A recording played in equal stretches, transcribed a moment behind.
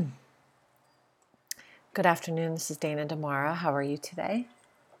Good afternoon, this is Dana Damara. How are you today?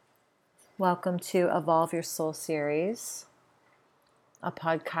 Welcome to Evolve Your Soul series, a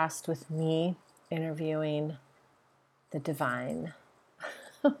podcast with me interviewing the divine.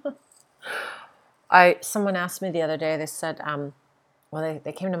 Someone asked me the other day, they said,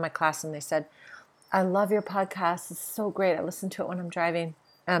 they came to my class and they said, I love your podcast. It's so great. I listen to it when I'm driving.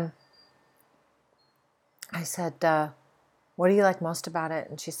 I said, what do you like most about it?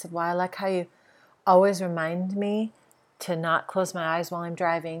 And she said, well, I like how you always remind me to not close my eyes while I'm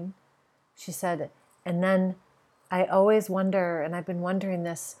driving. She said, and then I always wonder, and I've been wondering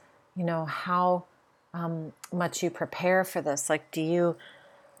this, how much you prepare for this. Like, do you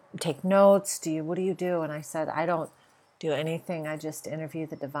take notes? What do you do? And I said, I don't do anything. I just interview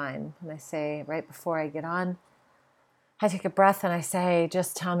the divine. And I say, right before I get on, I take a breath and I say,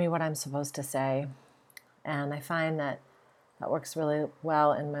 just tell me what I'm supposed to say. And I find that works really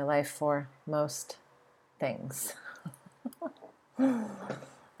well in my life for most things. For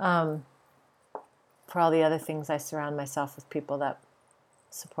all the other things, I surround myself with people that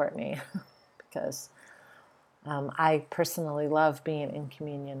support me because I personally love being in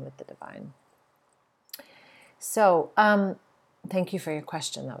communion with the divine. So thank you for your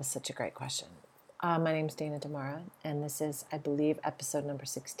question. That was such a great question. My name is Dana Damara, and this is, I believe, episode number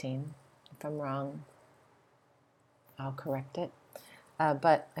 16. If I'm wrong, I'll correct it.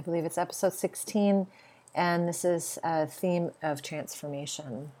 But I believe it's episode 16, and this is a theme of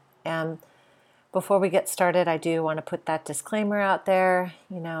transformation. And before we get started, I do want to put that disclaimer out there.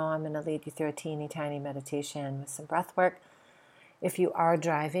 I'm going to lead you through a teeny tiny meditation with some breath work. If you are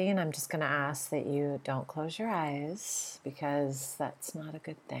driving, I'm just going to ask that you don't close your eyes because that's not a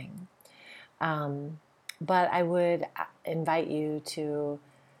good thing. But I would invite you to,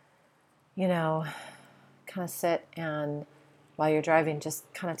 kind of sit and while you're driving, just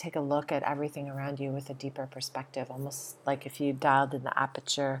kind of take a look at everything around you with a deeper perspective, almost like if you dialed in the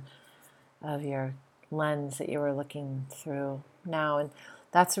aperture of your lens that you were looking through now. And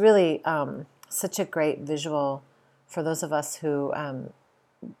that's really such a great visual for those of us who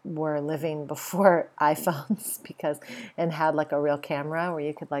were living before iPhones and had like a real camera where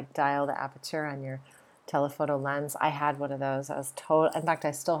you could like dial the aperture on your telephoto lens. I had one of those. In fact,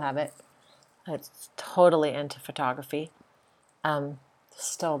 I still have it. It's totally into photography.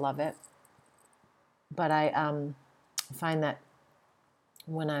 Still love it. But I find that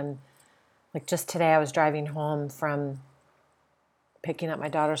when I'm like just today, I was driving home from picking up my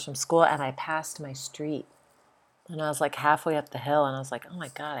daughters from school and I passed my street. And I was like halfway up the hill and I was like, oh my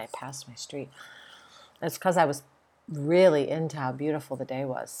God, I passed my street. It's because I was really into how beautiful the day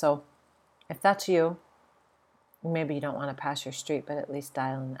was. So if that's you, maybe you don't want to pass your street, but at least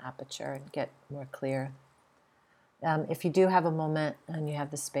dial in the aperture and get more clear. If you do have a moment and you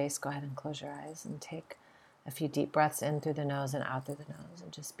have the space, go ahead and close your eyes and take a few deep breaths in through the nose and out through the nose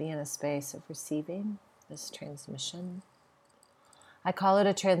and just be in a space of receiving this transmission. I call it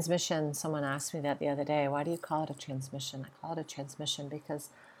a transmission. Someone asked me that the other day. Why do you call it a transmission? I call it a transmission because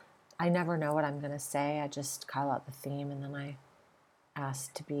I never know what I'm going to say. I just call out the theme and then I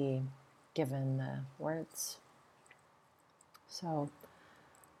ask to be given the words. So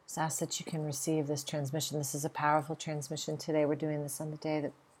just ask that you can receive this transmission. This is a powerful transmission today. We're doing this on the day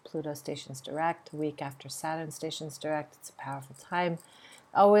that Pluto stations direct, a week after Saturn stations direct. It's a powerful time.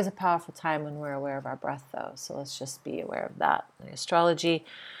 Always a powerful time when we're aware of our breath, though. So let's just be aware of that. The astrology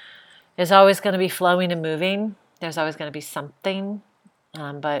is always going to be flowing and moving. There's always going to be something.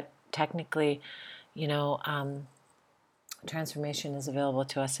 But technically, transformation is available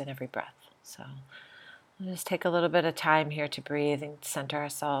to us in every breath. So we'll just take a little bit of time here to breathe and center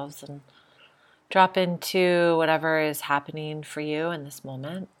ourselves and drop into whatever is happening for you in this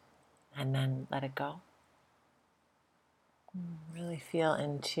moment and then let it go. Really feel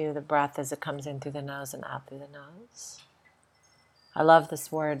into the breath as it comes in through the nose and out through the nose. I love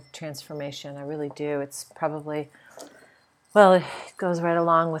this word transformation. I really do. It's probably, it goes right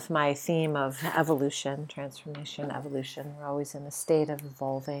along with my theme of evolution, transformation, evolution. We're always in a state of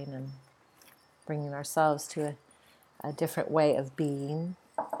evolving and bringing ourselves to a different way of being,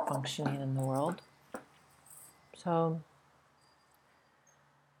 functioning in the world. So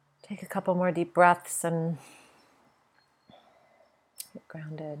take a couple more deep breaths and get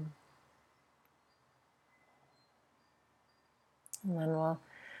grounded. And then we'll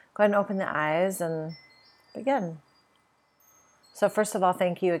go ahead and open the eyes and begin. So first of all,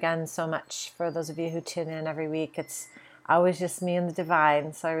 thank you again so much for those of you who tune in every week. It's always just me and the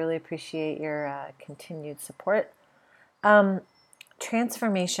divine, so I really appreciate your continued support.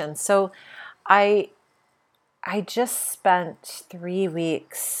 Transformation. So I just spent 3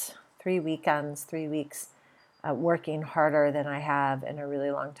 weekends, 3 weeks, working harder than I have in a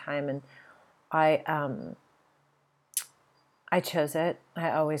really long time. And I I chose it.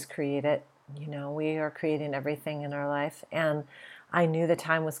 I always create it. We are creating everything in our life, and I knew the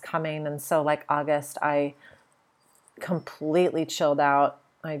time was coming. And so, like August, I completely chilled out.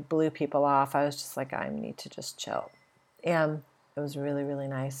 I blew people off. I was just like, I need to just chill. And it was really, really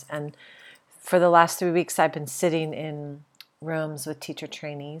nice. And for the last 3 weeks, I've been sitting in rooms with teacher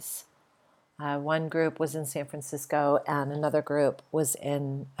trainees. One group was in San Francisco, and another group was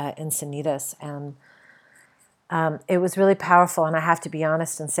in Encinitas. And it was really powerful. And I have to be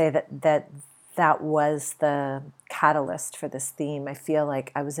honest and say that was the catalyst for this theme. I feel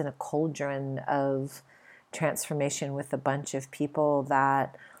like I was in a cauldron of transformation with a bunch of people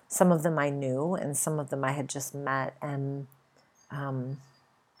that some of them I knew and some of them I had just met, and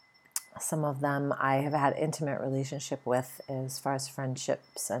some of them I have had intimate relationship with as far as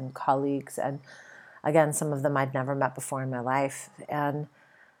friendships and colleagues, and again, some of them I'd never met before in my life. And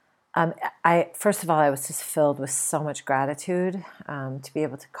first of all, I was just filled with so much gratitude to be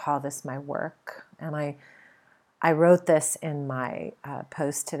able to call this my work. And I wrote this in my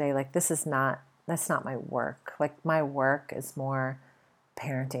post today, like, that's not my work. Like, my work is more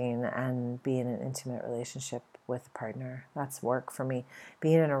parenting and being in an intimate relationship with a partner. That's work for me.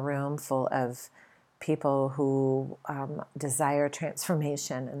 Being in a room full of people who desire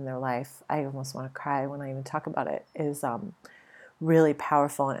transformation in their life, I almost want to cry when I even talk about it, is really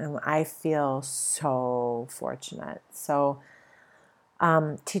powerful, and I feel so fortunate. So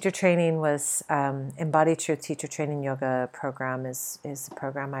teacher training was Embodied Truth Teacher Training Yoga program is a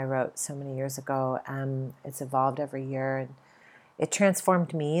program I wrote so many years ago. It's evolved every year, and it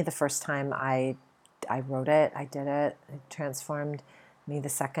transformed me the first time I wrote it. I did it. It transformed me the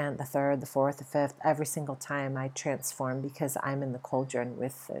second, the third, the fourth, the fifth. Every single time I transform because I'm in the cauldron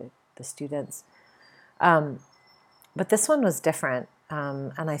with the students. But this one was different,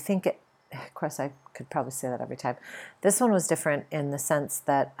 and I think of course, I could probably say that every time. This one was different in the sense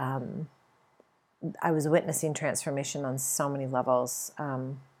that I was witnessing transformation on so many levels.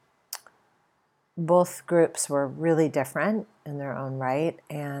 Both groups were really different in their own right,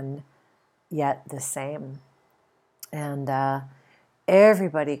 and yet the same. And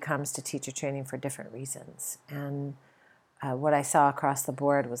everybody comes to teacher training for different reasons. And what I saw across the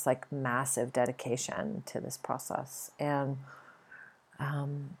board was like massive dedication to this process, and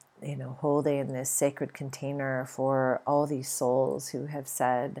holding this sacred container for all these souls who have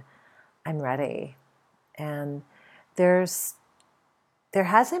said, "I'm ready." And there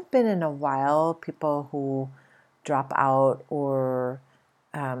hasn't been in a while people who drop out or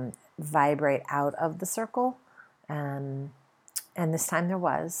vibrate out of the circle, and this time there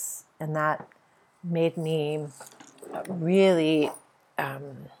was, and that made me really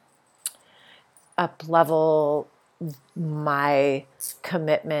up-level my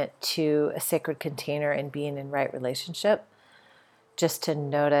commitment to a sacred container and being in right relationship, just to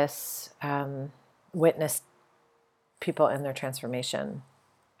notice, witness people in their transformation,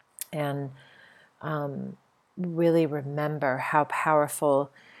 and really remember how powerful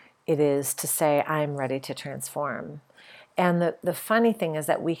it is to say, I'm ready to transform. And the funny thing is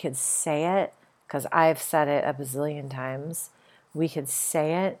that we could say it, because I've said it a bazillion times, we could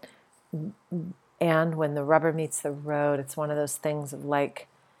say it, and when the rubber meets the road, it's one of those things of like,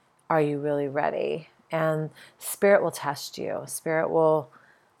 are you really ready? And Spirit will test you. Spirit will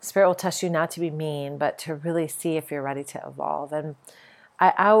test you not to be mean, but to really see if you're ready to evolve. And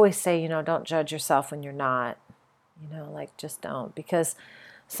I always say, don't judge yourself when you're not. Like, just don't, because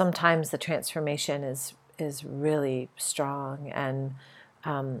sometimes the transformation is really strong, and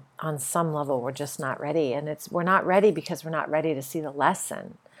on some level we're just not ready, and we're not ready because we're not ready to see the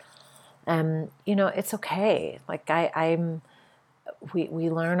lesson. And it's okay. Like, we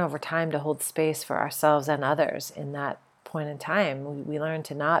learn over time to hold space for ourselves and others in that point in time. We learn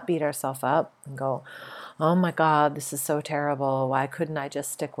to not beat ourselves up and go, oh my God, this is so terrible. Why couldn't I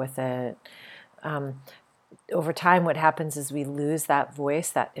just stick with it? Over time, what happens is we lose that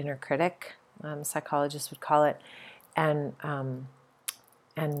voice, that inner critic, psychologists would call it, and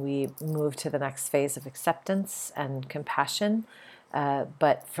we move to the next phase of acceptance and compassion.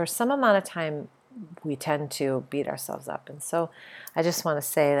 But for some amount of time, we tend to beat ourselves up. And so I just want to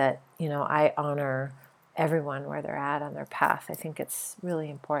say that, I honor everyone where they're at on their path. I think it's really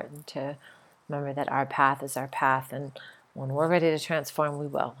important to remember that our path is our path. And when we're ready to transform, we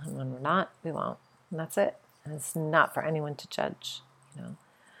will. And when we're not, we won't. And that's it. And it's not for anyone to judge,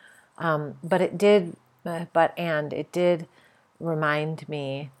 But it did remind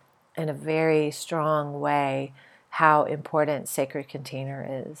me in a very strong way how important sacred container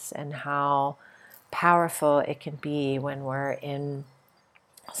is and how powerful it can be when we're in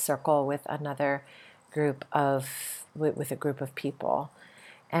a circle with another group of with a group of people.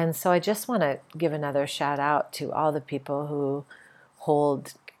 And so I just want to give another shout out to all the people who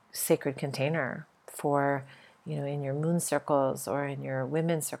hold sacred container for, in your moon circles or in your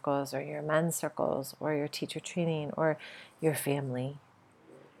women's circles or your men's circles or your teacher training or your family.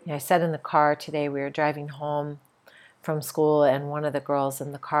 I said in the car today, we were driving home from school, and one of the girls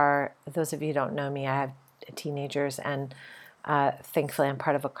in the car, those of you who don't know me, I have teenagers, and thankfully I'm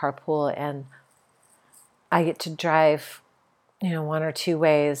part of a carpool, and I get to drive, one or two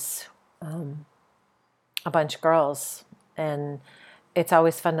ways, a bunch of girls, and it's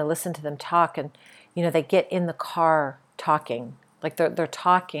always fun to listen to them talk. And they get in the car talking, like they're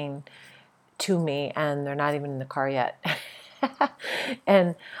talking to me, and they're not even in the car yet.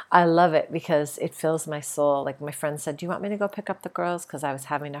 And I love it because it fills my soul. Like my friend said, "Do you want me to go pick up the girls?" Because I was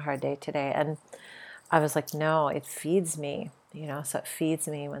having a hard day today, and I was like, "No, it feeds me." So it feeds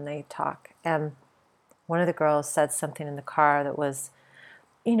me when they talk. And one of the girls said something in the car that was,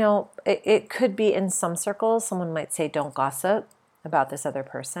 it could be in some circles, someone might say, "Don't gossip about this other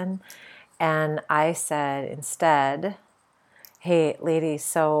person." And I said instead, "Hey, ladies,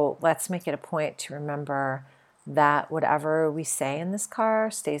 so let's make it a point to remember that whatever we say in this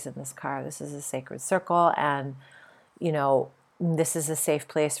car stays in this car. This is a sacred circle, and, this is a safe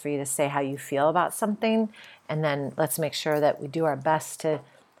place for you to say how you feel about something. And then let's make sure that we do our best to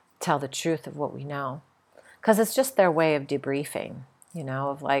tell the truth of what we know." Because it's just their way of debriefing,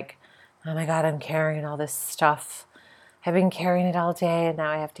 of like, "Oh my God, I'm carrying all this stuff. I've been carrying it all day, and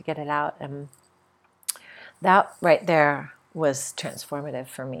now I have to get it out." And that right there was transformative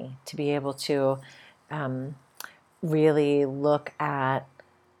for me, to be able to really look at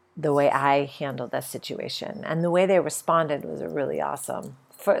the way I handled that situation. And the way they responded was really awesome.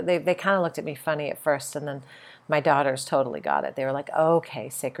 They kind of looked at me funny at first, and then my daughters totally got it. They were like, "Oh, okay,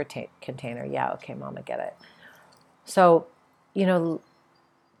 sacred container. Yeah, okay, Mom, I get it." So,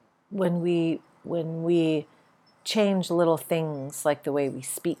 when we change little things like the way we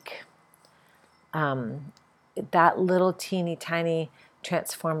speak, that little teeny tiny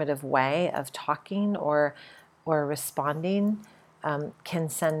transformative way of talking or responding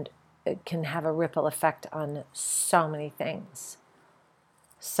can have a ripple effect on so many things.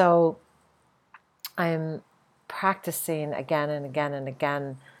 So I'm practicing again and again and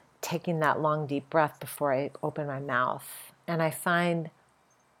again, taking that long deep breath before I open my mouth. And I find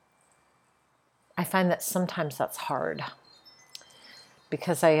that sometimes that's hard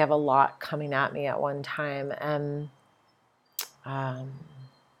because I have a lot coming at me at one time, and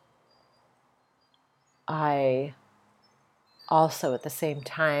I also at the same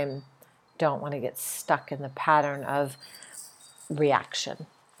time don't want to get stuck in the pattern of reaction,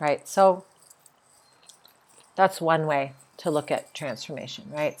 right? So that's one way to look at transformation,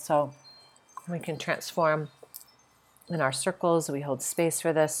 right? So we can transform in our circles. We hold space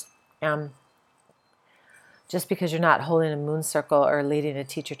for this. Just because you're not holding a moon circle or leading a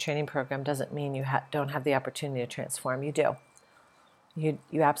teacher training program doesn't mean you don't have the opportunity to transform. You do.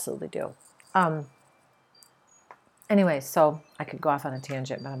 You absolutely do. Anyway, so I could go off on a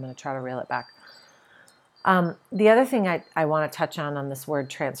tangent, but I'm going to try to reel it back. The other thing I want to touch on this word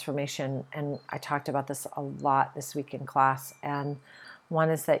transformation, and I talked about this a lot this week in class, and one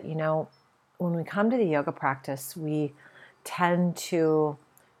is that, when we come to the yoga practice, we tend to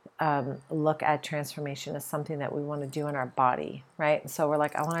look at transformation as something that we want to do in our body, right? And so we're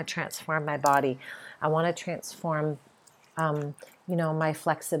like, I want to transform my body. I want to transform, my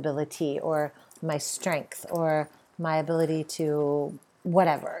flexibility or my strength or my ability to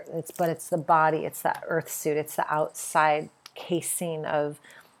whatever. But it's the body, it's the earth suit, it's the outside casing of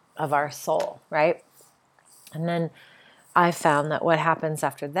our soul, right? And then I found that what happens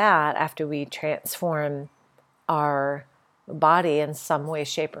after that, after we transform our body in some way,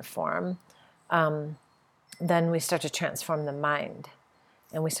 shape, or form, then we start to transform the mind,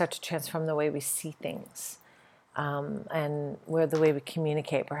 and we start to transform the way we see things, and the way we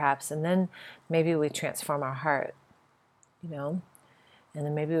communicate, perhaps, and then maybe we transform our heart, and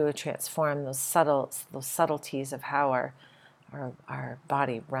then maybe we would transform those subtleties of how our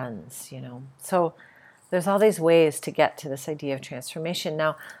body runs, So there's all these ways to get to this idea of transformation.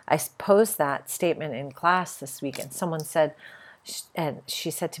 Now, I posed that statement in class this week, and someone said, and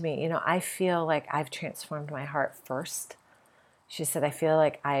she said to me, I feel like I've transformed my heart first. She said, I feel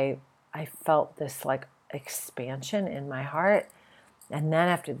like I felt this like expansion in my heart, and then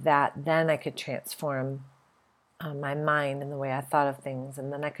after that, then I could transform my mind and the way I thought of things,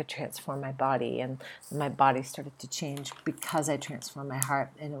 and then I could transform my body, and my body started to change because I transformed my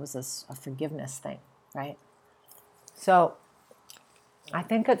heart, and it was a forgiveness thing, right? So I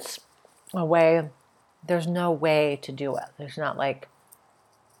think it's a way, there's no way to do it. There's not like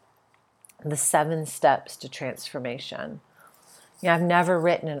the 7 steps to transformation. Yeah, I've never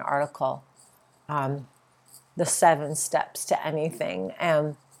written an article, the 7 steps to anything.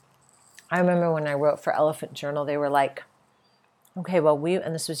 And I remember when I wrote for Elephant Journal, they were like, okay, well,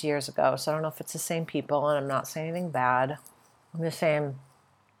 and this was years ago, so I don't know if it's the same people, and I'm not saying anything bad. I'm just saying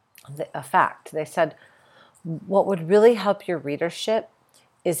a fact. They said, what would really help your readership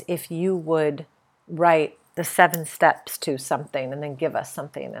is if you would write the 7 steps to something and then give us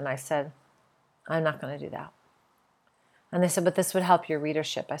something. And I said, I'm not going to do that. And they said, but this would help your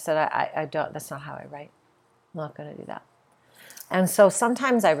readership. I said, I don't, that's not how I write. I'm not going to do that. And so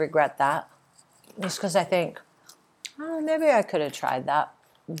sometimes I regret that just because I think, oh, maybe I could have tried that.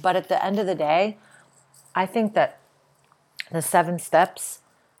 But at the end of the day, I think that the 7 steps,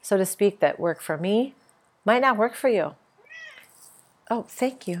 so to speak, that work for me might not work for you. Oh,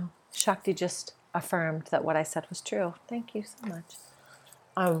 thank you. Shakti just affirmed that what I said was true. Thank you so much.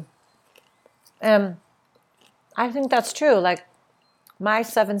 And I think that's true. Like, my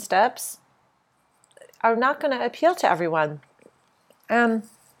 7 steps are not going to appeal to everyone.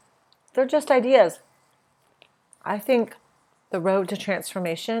 They're just ideas. I think the road to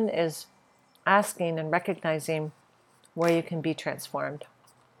transformation is asking and recognizing where you can be transformed.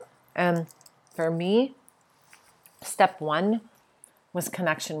 And for me, step 1 was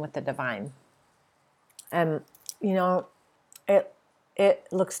connection with the divine. And, it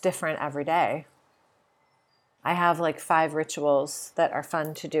looks different every day. I have like 5 rituals that are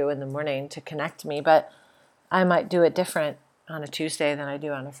fun to do in the morning to connect me, but I might do it different on a Tuesday than I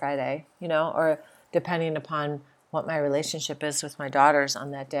do on a Friday, or depending upon what my relationship is with my daughters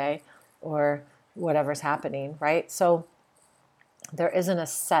on that day or whatever's happening, right? So there isn't a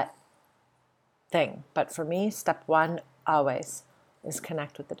set thing. But for me, step 1 always is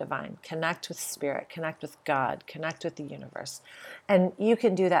connect with the divine, connect with spirit, connect with God, connect with the universe. And you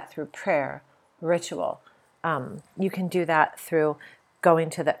can do that through prayer, ritual. You can do that through going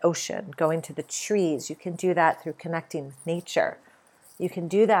to the ocean, going to the trees. You can do that through connecting with nature. You can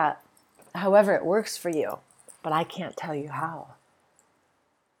do that however it works for you, but I can't tell you how.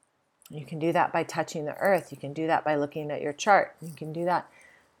 You can do that by touching the earth. You can do that by looking at your chart. You can do that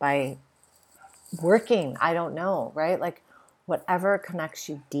by working, I don't know, right? Like, whatever connects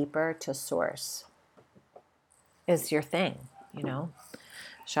you deeper to source is your thing,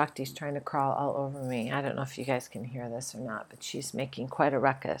 Shakti's trying to crawl all over me. I don't know if you guys can hear this or not, but she's making quite a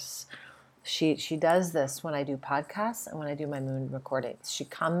ruckus. She does this when I do podcasts and when I do my moon recordings. She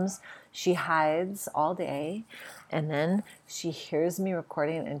comes, she hides all day, and then she hears me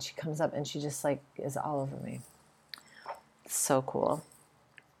recording and she comes up and she just like is all over me. It's so cool.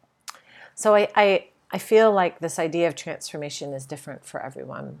 So I feel like this idea of transformation is different for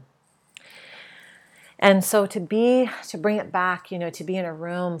everyone. And so to bring it back, to be in a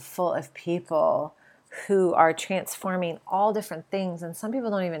room full of people who are transforming all different things. And some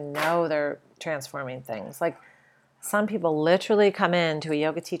people don't even know they're transforming things. Like, some people literally come into a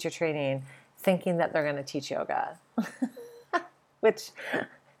yoga teacher training thinking that they're going to teach yoga, which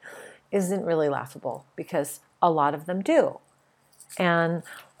isn't really laughable because a lot of them do. And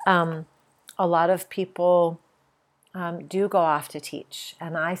a lot of people do go off to teach.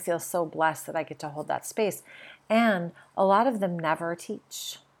 And I feel so blessed that I get to hold that space. And a lot of them never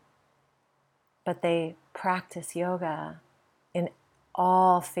teach, but they practice yoga in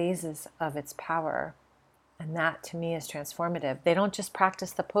all phases of its power. And that to me is transformative. They don't just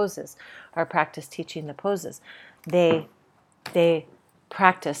practice the poses or practice teaching the poses. They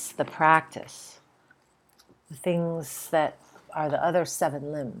practice the practice, the things that are the other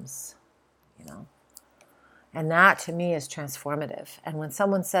 7 limbs, And that to me is transformative. And when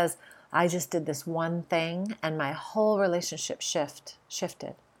someone says, I just did this one thing and my whole relationship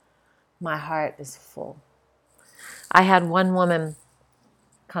shifted, my heart is full. I had one woman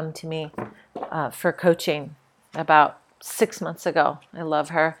come to me for coaching about 6 months ago. I love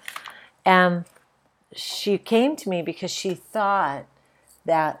her. And she came to me because she thought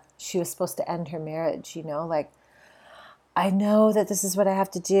that she was supposed to end her marriage, like, I know that this is what I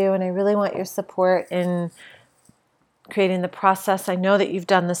have to do, and I really want your support in creating the process. I know that you've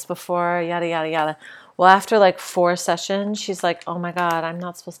done this before, yada, yada, yada. Well, after like 4 sessions, she's like, oh my God, I'm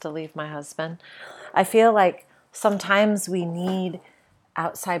not supposed to leave my husband. I feel like sometimes we need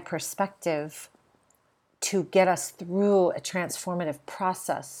outside perspective to get us through a transformative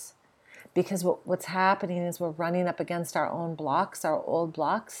process, because what's happening is we're running up against our own blocks, our old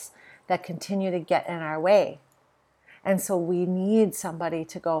blocks that continue to get in our way. And so we need somebody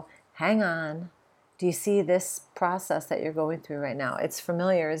to go, hang on, do you see this process that you're going through right now? It's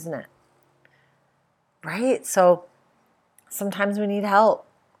familiar, isn't it? Right? So sometimes we need help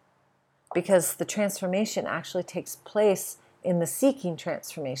because the transformation actually takes place in the seeking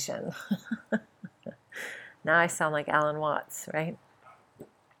transformation. Now I sound like Alan Watts, right?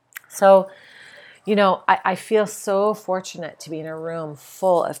 So, I feel so fortunate to be in a room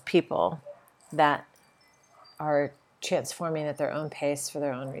full of people that are transforming at their own pace for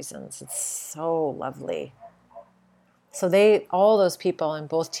their own reasons. It's so lovely. So all those people in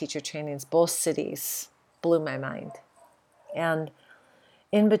both teacher trainings, both cities, blew my mind. And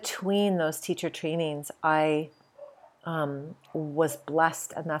in between those teacher trainings, I was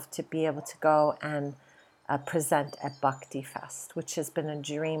blessed enough to be able to go and present at Bhakti Fest, which has been a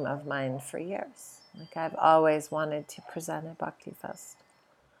dream of mine for years. Like I've always wanted to present at Bhakti Fest.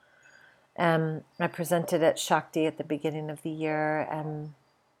 I presented at Shakti at the beginning of the year and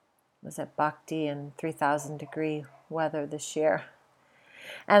was at Bhakti in 3,000 degree weather this year.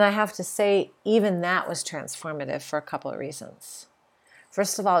 And I have to say, even that was transformative for a couple of reasons.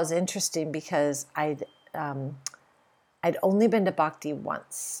 First of all, it was interesting because I'd only been to Bhakti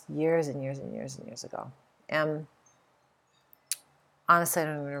once, years and years and years and years ago. And honestly, I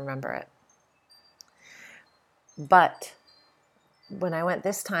don't even remember it. But when I went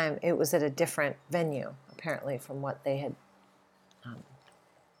this time, it was at a different venue, apparently, from what they had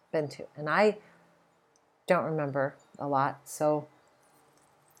been to. And I don't remember a lot. So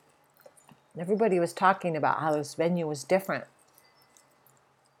everybody was talking about how this venue was different.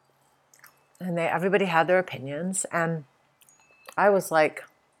 And everybody had their opinions. And I was like,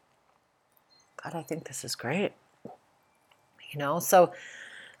 God, I think this is great. So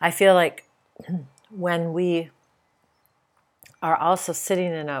I feel like when we are also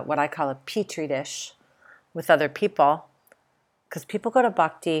sitting in what I call a petri dish with other people, because people go to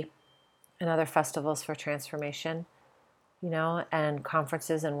Bhakti and other festivals for transformation, and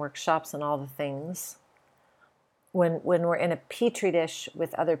conferences and workshops and all the things. When we're in a petri dish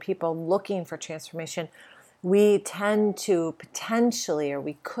with other people looking for transformation, we tend to potentially, or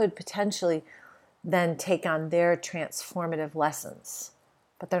we could potentially then take on their transformative lessons,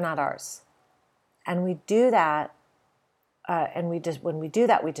 but they're not ours. And we do that, when we do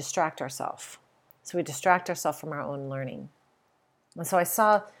that, we distract ourselves. So we distract ourselves from our own learning. And so I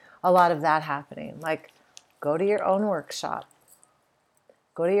saw a lot of that happening. Like, go to your own workshop.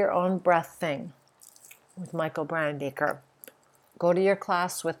 Go to your own breath thing with Michael Brandaker. Go to your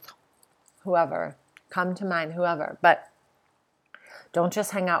class with whoever. Come to mine, whoever. But don't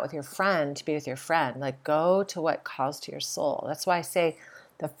just hang out with your friend to be with your friend. Like, go to what calls to your soul. That's why I say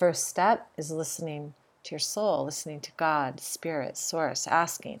the first step is listening to your soul, listening to God, Spirit, Source,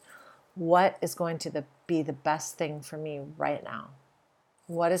 asking, what is going to be the best thing for me right now?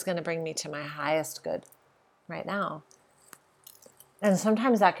 What is going to bring me to my highest good right now? And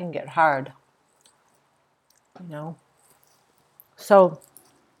sometimes that can get hard, So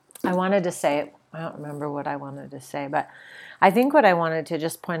I wanted to say, I don't remember what I wanted to say, but I think what I wanted to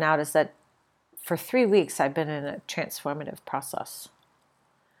just point out is that for 3 weeks, I've been in a transformative process.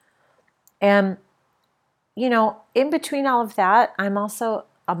 And, in between all of that, I'm also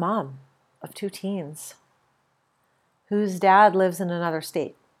a mom of 2 teens whose dad lives in another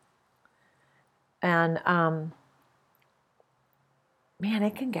state. And, man,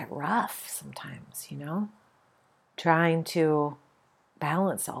 it can get rough sometimes, trying to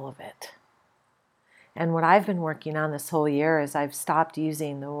balance all of it. And what I've been working on this whole year is I've stopped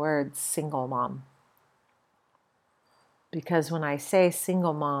using the word single mom. Because when I say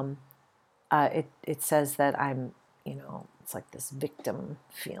single mom, it says that I'm, it's like this victim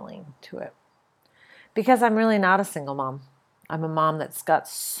feeling to it. Because I'm really not a single mom. I'm a mom that's got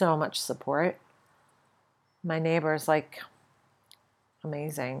so much support. My neighbor's like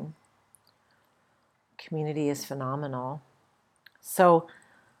amazing. Community is phenomenal. So,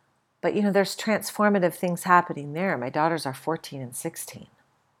 but there's transformative things happening there. My daughters are 14 and 16.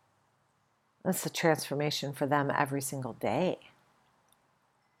 That's a transformation for them every single day.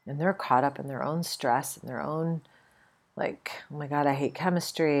 And they're caught up in their own stress and their own, like, oh my God, I hate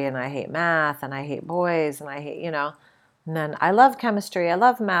chemistry and I hate math and I hate boys and I hate, and then I love chemistry, I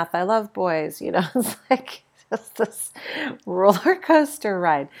love math, I love boys, it's like just this roller coaster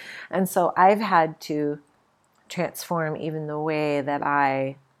ride. And so I've had to transform even the way that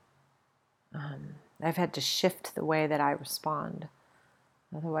I've had to shift the way that I respond.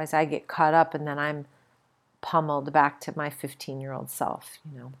 Otherwise I get caught up and then I'm pummeled back to my 15-year-old self,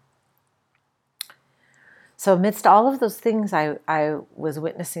 So amidst all of those things, I was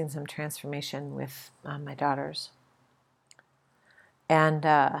witnessing some transformation with my daughters. And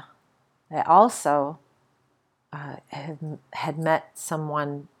I also had met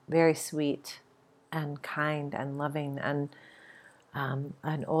someone very sweet and kind and loving, and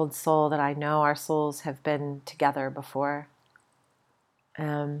an old soul that I know our souls have been together before.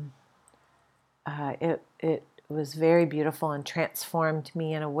 It was very beautiful and transformed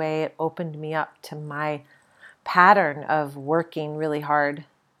me in a way. It opened me up to my pattern of working really hard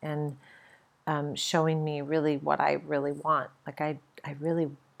and showing me really what I really want. Like I really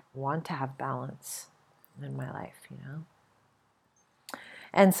want to have balance in my life, you know.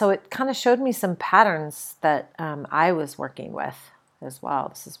 And so it kind of showed me some patterns that I was working with as well.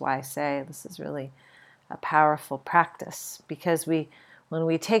 This is why I say this is really a powerful practice, because when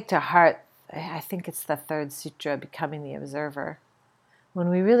we take to heart, I think it's the third sutra, becoming the observer. When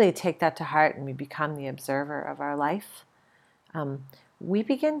we really take that to heart and we become the observer of our life, we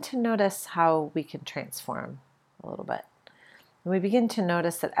begin to notice how we can transform a little bit. And we begin to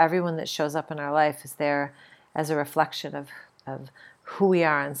notice that everyone that shows up in our life is there as a reflection of who we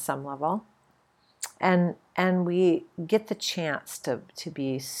are on some level. And we get the chance to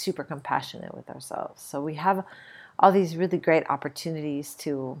be super compassionate with ourselves. So we have all these really great opportunities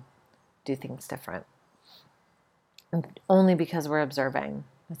to do things different. And only because we're observing.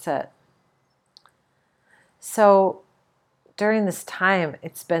 That's it. So during this time,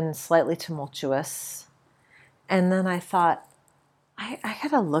 it's been slightly tumultuous. And then I thought, I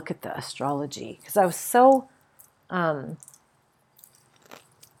got to look at the astrology, because I was so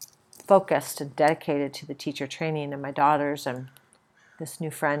focused and dedicated to the teacher training and my daughters and this new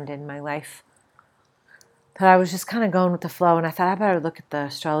friend in my life that I was just kind of going with the flow. And I thought I better look at the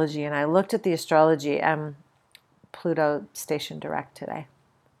astrology. And I looked at the astrology, and Pluto stationed direct today.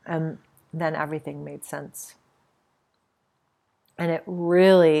 And then everything made sense. And it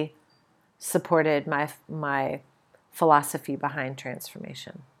really supported my philosophy behind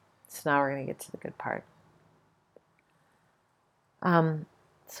transformation. So now we're going to get to the good part.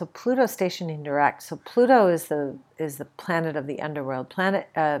 So Pluto stationing direct. So Pluto is the planet of the underworld.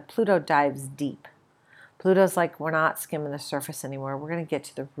 Pluto dives deep. Pluto's like, we're not skimming the surface anymore. We're going to get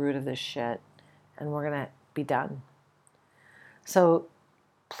to the root of this shit, and we're going to be done. So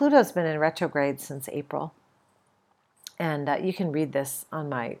Pluto's been in retrograde since April. And you can read this on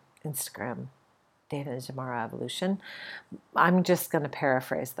my Instagram, Dana Damara Evolution. I'm just going to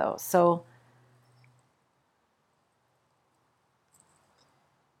paraphrase though. So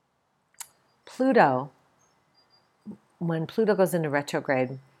Pluto, when Pluto goes into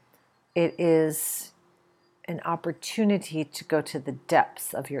retrograde, it is an opportunity to go to the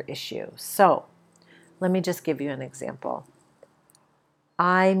depths of your issue. So let me just give you an example.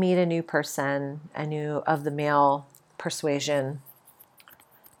 I meet a new person, of the male persuasion,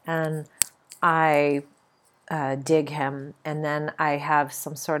 and I dig him, and then I have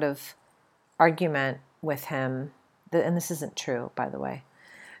some sort of argument with him, and this isn't true, by the way,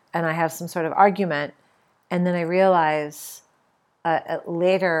 and I have some sort of argument, and then I realize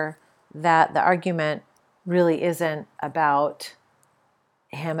later that the argument really isn't about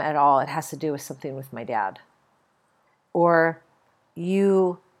him at all. It has to do with something with my dad. Or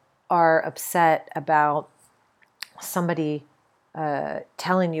you are upset about somebody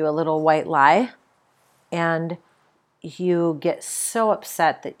telling you a little white lie, and you get so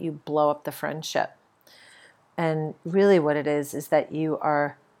upset that you blow up the friendship. And really what it is that you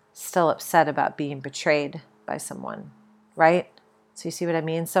are still upset about being betrayed by someone, right? So you see what I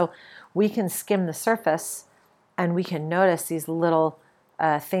mean? So we can skim the surface, and we can notice these little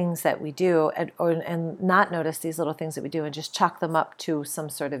things that we do, and not notice these little things that we do and just chalk them up to some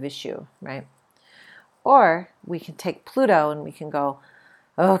sort of issue, right? Or we can take Pluto and we can go,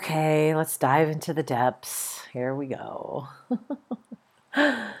 okay, let's dive into the depths. Here we go.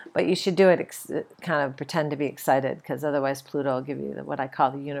 But you should do it, kind of pretend to be excited, because otherwise Pluto will give you what I call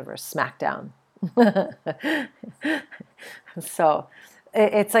the universe smackdown. So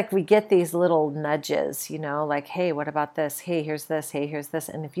it's like we get these little nudges, like, hey, what about this? Hey, here's this. Hey, here's this.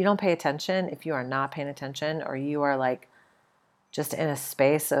 And if you don't pay attention, if you are not paying attention, or you are like just in a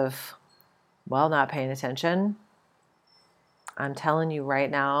space of, not paying attention, I'm telling you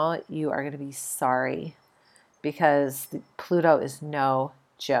right now, you are going to be sorry, because Pluto is no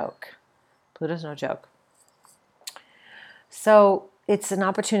joke. Pluto's no joke. So it's an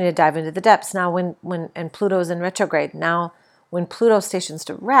opportunity to dive into the depths. Now, and Pluto's in retrograde. Now, when Pluto stations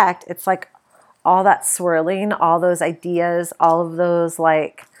direct, it's like all that swirling, all those ideas, all of those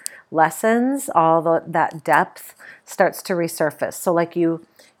lessons, that depth starts to resurface. So like you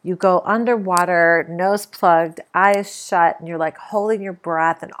You go underwater, nose plugged, eyes shut, and you're like holding your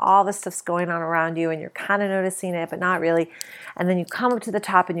breath and all this stuff's going on around you and you're kind of noticing it, but not really. And then you come up to the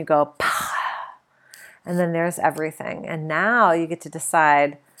top and you go, "Pah," and then there's everything. And now you get to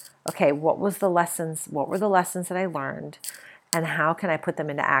decide, okay, what were the lessons that I learned? And how can I put them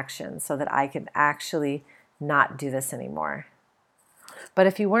into action so that I can actually not do this anymore? But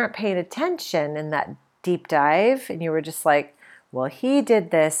if you weren't paying attention in that deep dive and you were just like, well, he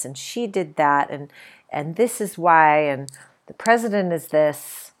did this and she did that and this is why and the president is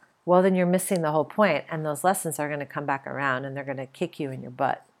this, well, then you're missing the whole point, and those lessons are going to come back around and they're going to kick you in your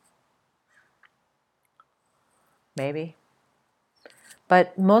butt. Maybe.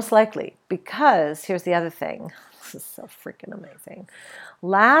 But most likely, because here's the other thing. This is so freaking amazing.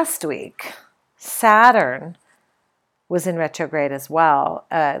 Last week, Saturn was in retrograde as well.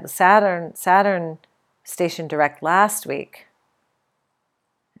 Saturn stationed direct last week,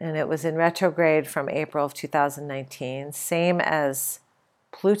 and it was in retrograde from April of 2019, same as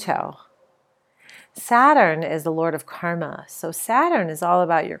Pluto. Saturn is the Lord of Karma. So Saturn is all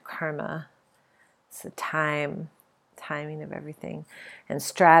about your karma. It's the timing of everything, and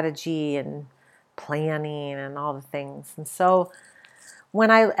strategy and planning and all the things. And so when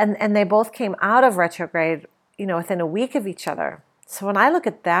and they both came out of retrograde, within a week of each other. So when I look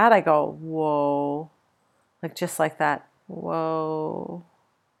at that, I go, whoa, like just like that, whoa,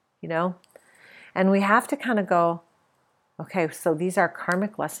 and we have to kind of go, okay, so these are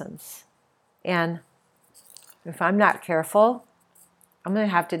karmic lessons. And if I'm not careful, I'm going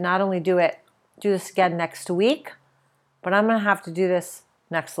to have to not only do this again next week, but I'm going to have to do this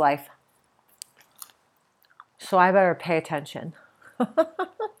next life. So I better pay attention.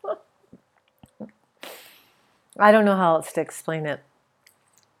 I don't know how else to explain it.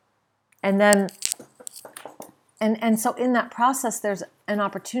 And then, and so in that process, there's an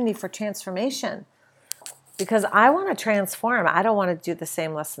opportunity for transformation, because I want to transform. I don't want to do the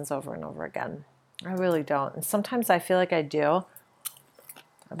same lessons over and over again. I really don't. And sometimes I feel like I do.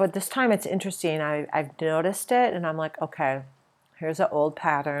 But this time it's interesting. I've noticed it and I'm like, okay, here's an old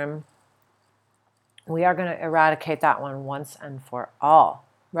pattern. We are going to eradicate that one once and for all,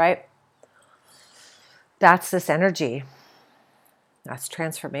 right? That's this energy. That's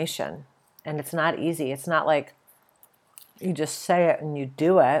transformation. And it's not easy. It's not like you just say it and you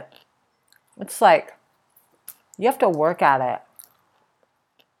do it. It's like you have to work at it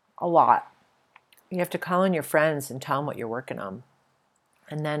a lot. You have to call in your friends and tell them what you're working on.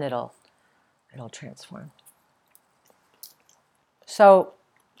 And then it'll transform. So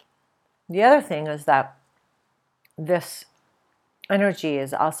the other thing is that this energy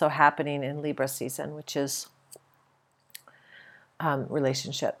is also happening in Libra season, which is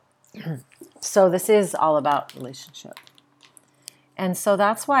relationship. So this is all about relationship. And so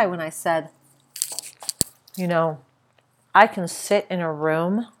that's why when I said, I can sit in a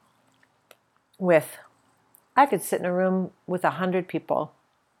room with 100 people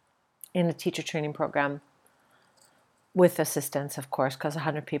in a teacher training program with assistance, of course, because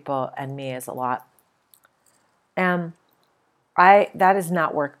 100 people and me is a lot. And that is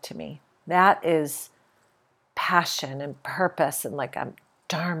not work to me. That is passion and purpose and like I'm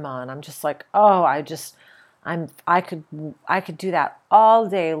dharma, and I'm just like, I could do that all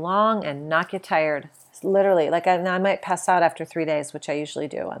day long and not get tired. It's literally, like I might pass out after 3 days, which I usually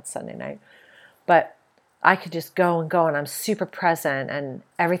do on Sunday night. But I could just go and I'm super present and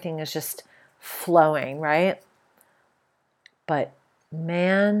everything is just flowing, right? But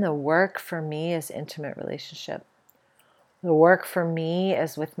man, the work for me is intimate relationship. The work for me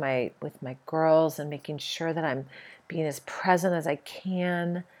is with my girls and making sure that I'm being as present as I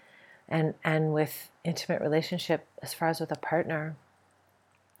can, and with intimate relationship as far as with a partner.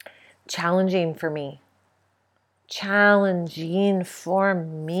 Challenging for me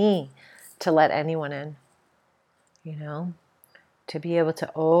to let anyone in, to be able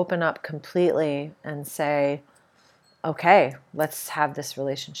to open up completely and say, okay, let's have this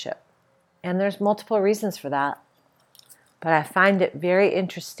relationship. And there's multiple reasons for that. But I find it very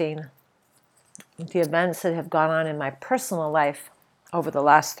interesting with the events that have gone on in my personal life over the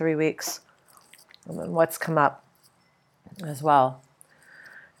last 3 weeks and what's come up as well.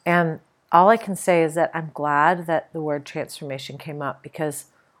 And all I can say is that I'm glad that the word transformation came up, because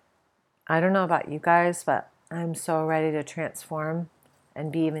I don't know about you guys, but I'm so ready to transform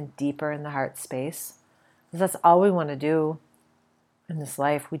and be even deeper in the heart space. Because that's all we want to do in this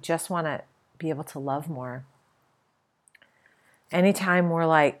life. We just want to be able to love more. Anytime we're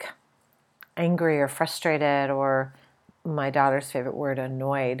like angry or frustrated, or my daughter's favorite word,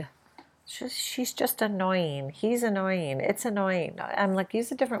 annoyed, She's just annoying. He's annoying. It's annoying. I'm like,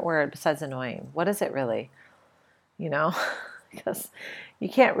 use a different word besides annoying. What is it really? You know, because you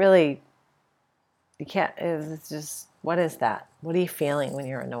can't really, you can't, it's just, what is that? What are you feeling when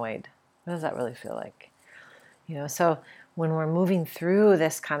you're annoyed? What does that really feel like? So when we're moving through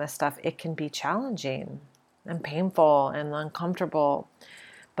this kind of stuff, it can be challenging and painful and uncomfortable.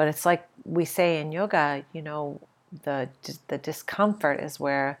 But it's like we say in yoga, the discomfort is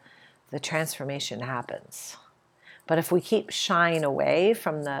where the transformation happens. But if we keep shying away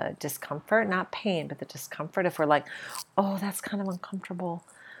from the discomfort, not pain, but the discomfort, if we're like, oh, that's kind of uncomfortable,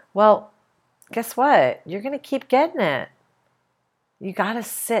 well, guess what? You're going to keep getting it. You got to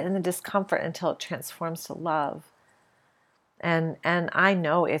sit in the discomfort until it transforms to love. And I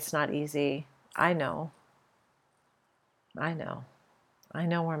know it's not easy. I know. I know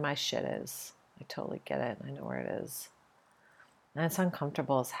where my shit is. I totally get it. I know where it is. And it's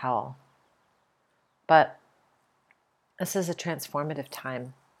uncomfortable as hell. But this is a transformative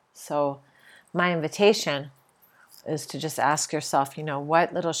time. So my invitation is to just ask yourself,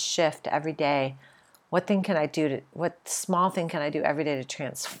 what little shift every day, what small thing can I do every day to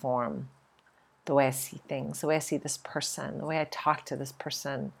transform the way I see things, the way I see this person, the way I talk to this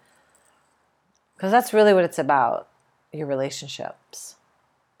person. Because that's really what it's about, your relationships.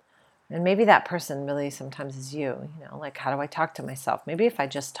 And maybe that person really sometimes is you, like, how do I talk to myself? Maybe if I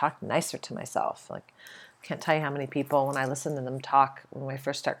just talk nicer to myself, like, I can't tell you how many people, when I listen to them talk, when I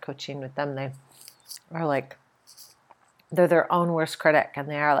first start coaching with them, they are like, they're their own worst critic, and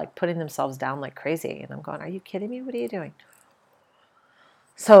they are like putting themselves down like crazy. And I'm going, are you kidding me? What are you doing?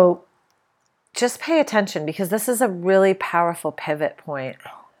 So just pay attention, because this is a really powerful pivot point.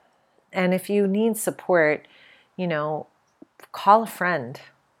 And if you need support, call a friend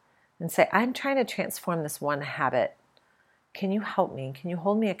and say, I'm trying to transform this one habit. Can you help me? Can you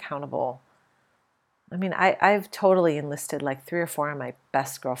hold me accountable? I mean, I've totally enlisted like 3 or 4 of my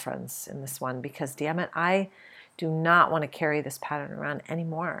best girlfriends in this one, because damn it, I do not want to carry this pattern around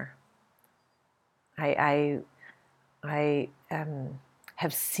anymore. I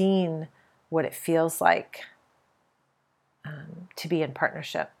have seen what it feels like to be in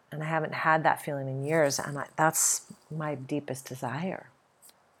partnership, and I haven't had that feeling in years, and that's my deepest desire.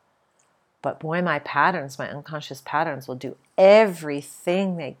 But boy, my unconscious patterns will do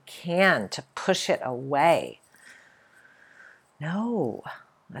everything they can to push it away. No,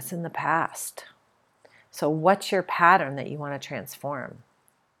 that's in the past. So what's your pattern that you want to transform?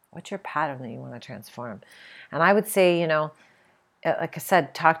 What's your pattern that you want to transform? And I would say, like I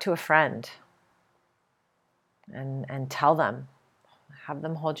said, talk to a friend and tell them, have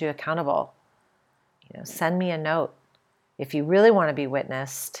them hold you accountable. Send me a note. If you really want to be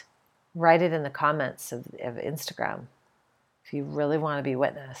witnessed, write it in the comments of Instagram. If you really want to be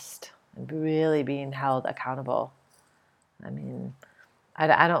witnessed and really being held accountable. I mean,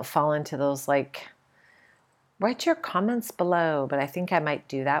 I don't fall into those like, write your comments below, but I think I might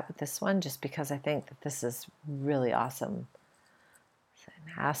do that with this one, just because I think that this is really awesome.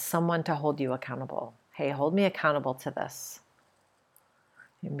 Ask someone to hold you accountable. Hey, hold me accountable to this.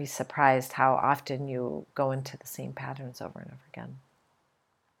 You'd be surprised how often you go into the same patterns over and over again.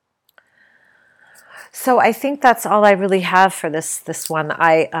 So I think that's all I really have for this one.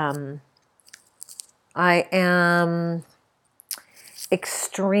 I am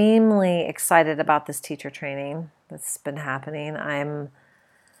extremely excited about this teacher training that's been happening. I'm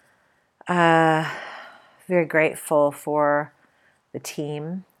very grateful for the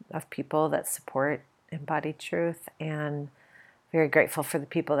team of people that support Embodied Truth, and very grateful for the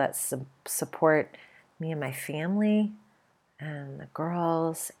people that support me and my family and the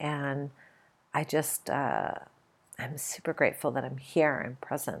girls. And I just, I'm super grateful that I'm here and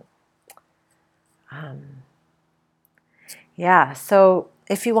present. Yeah, so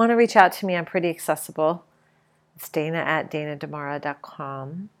if you want to reach out to me, I'm pretty accessible. It's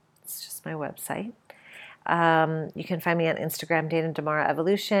Dana@danadamara.com. It's just my website. You can find me on Instagram, Dana Damara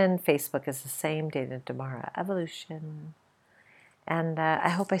Evolution. Facebook is the same, Dana Damara Evolution. And I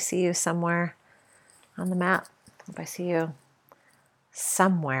hope I see you somewhere on the map. I hope I see you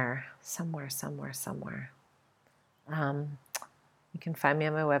somewhere. You can find me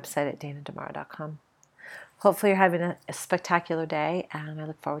on my website at danadamara.com. Hopefully you're having a spectacular day, and I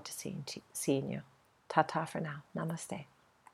look forward to seeing you. Ta-ta for now. Namaste.